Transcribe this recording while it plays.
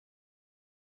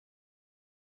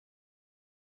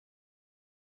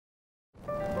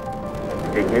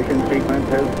Ignition sequence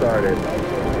has started.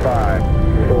 5,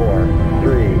 4,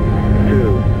 3,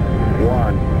 2,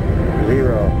 1,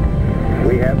 0.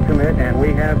 We have commit and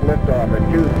we have liftoff at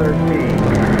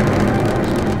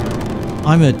 2:13.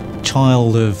 I'm a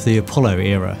child of the Apollo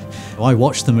era. I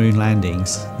watched the moon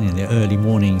landings in the early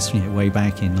mornings, way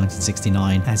back in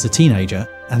 1969 as a teenager,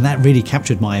 and that really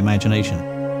captured my imagination.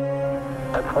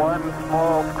 That's one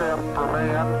small step for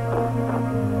man,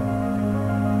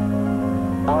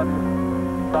 one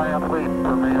giant leap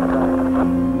for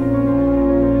mankind.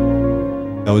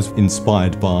 I was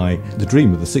inspired by the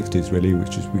dream of the 60s, really,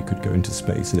 which is we could go into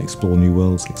space and explore new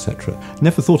worlds, etc.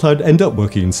 Never thought I'd end up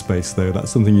working in space, though.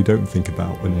 That's something you don't think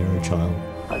about when you're a child.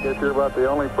 I guess you're about the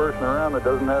only person around that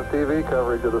doesn't have TV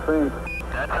coverage of the scene.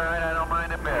 That's all right, I don't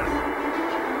mind a bit.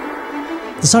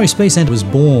 The Surrey Space Centre was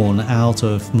born out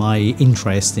of my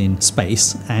interest in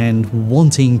space and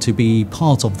wanting to be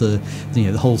part of the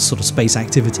whole sort of space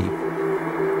activity.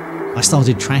 I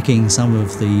started tracking some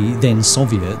of the then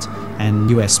Soviet and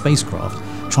US spacecraft,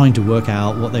 trying to work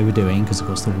out what they were doing, because of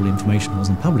course all information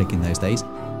wasn't public in those days.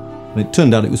 It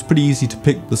turned out it was pretty easy to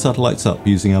pick the satellites up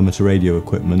using amateur radio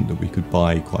equipment that we could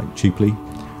buy quite cheaply.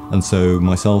 And so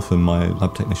myself and my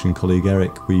lab technician colleague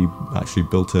Eric, we actually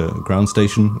built a ground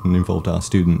station and involved our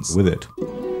students with it.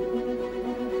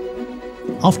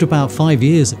 After about 5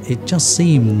 years, it just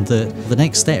seemed that the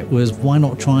next step was, why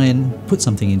not try and put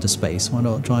something into space? Why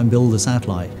not try and build a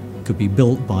satellite? It could be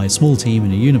built by a small team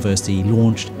in a university,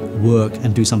 launched, work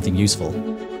and do something useful.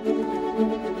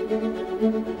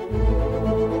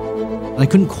 And I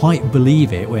couldn't quite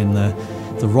believe it when the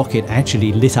rocket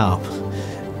actually lit up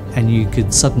and you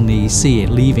could suddenly see it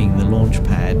leaving the launch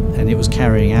pad, and it was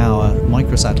carrying our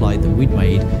microsatellite that we'd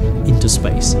made into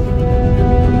space.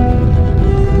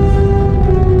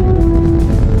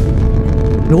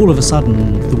 And all of a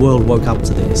sudden, the world woke up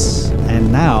to this, and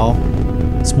now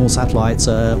small satellites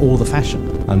are all the fashion.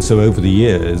 And so over the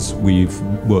years, we've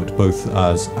worked both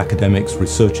as academics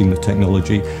researching the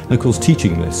technology and of course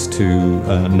teaching this to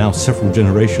now several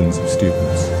generations of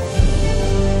students.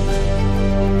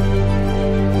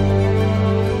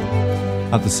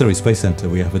 At the Surrey Space Centre,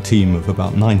 we have a team of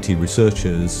about 90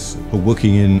 researchers who are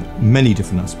working in many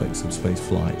different aspects of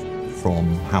spaceflight,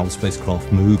 from how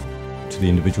spacecraft move to the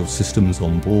individual systems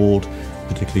on board,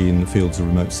 particularly in the fields of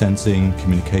remote sensing,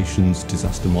 communications,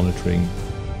 disaster monitoring.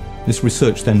 This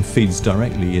research then feeds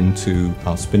directly into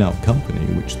our spin-out company,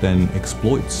 which then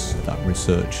exploits that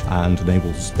research and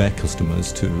enables their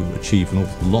customers to achieve an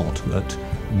awful lot at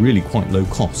really quite low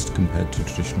cost compared to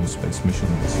traditional space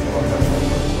missions.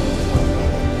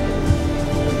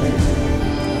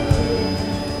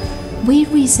 We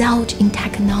result in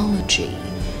technology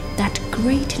that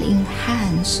greatly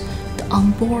enhance the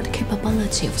onboard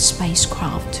capability of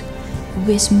spacecraft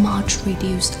with much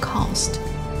reduced cost.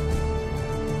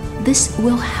 This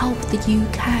will help the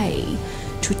UK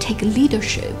to take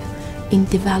leadership in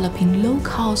developing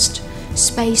low-cost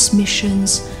space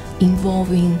missions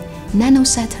involving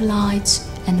nanosatellites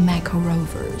and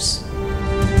micro-rovers.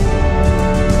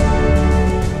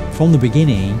 From the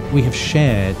beginning, we have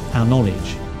shared our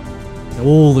knowledge.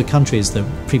 All the countries that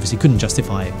previously couldn't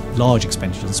justify large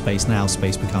expenditure on space, now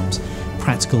space becomes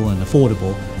practical and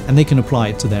affordable, and they can apply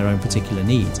it to their own particular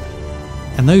needs.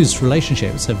 And those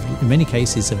relationships have, in many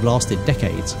cases, have lasted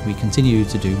decades. We continue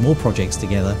to do more projects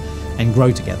together and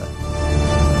grow together.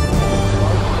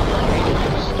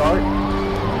 Start,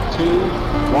 2,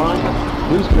 1,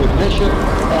 booster ignition,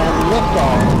 and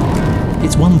liftoff.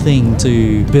 It's one thing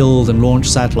to build and launch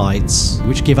satellites,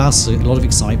 which give us a lot of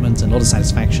excitement and a lot of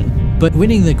satisfaction. But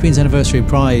winning the Queen's Anniversary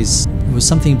Prize was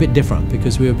something a bit different,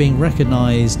 because we were being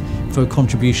recognised for a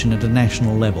contribution at a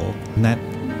national level, and that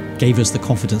gave us the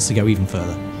confidence to go even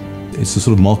further. It's a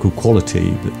sort of mark of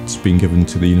quality that's been given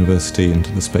to the university and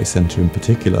to the Space Centre in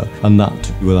particular, and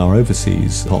that with our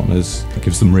overseas partners it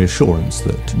gives them reassurance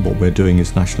that what we're doing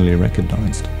is nationally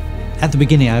recognised. At the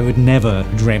beginning, I would never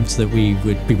dreamt that we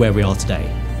would be where we are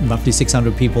today. Roughly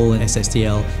 600 people in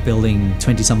SSTL building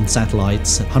 20-some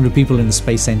satellites, 100 people in the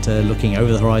Space Centre looking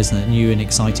over the horizon at new and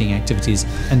exciting activities,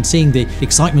 and seeing the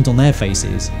excitement on their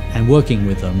faces and working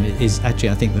with them is actually,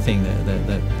 I think, the thing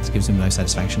that gives them the most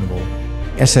satisfaction of all.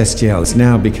 SSTL has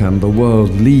now become the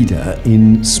world leader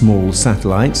in small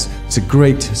satellites. It's a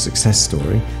great success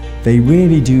story. They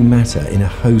really do matter in a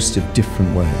host of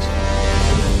different ways.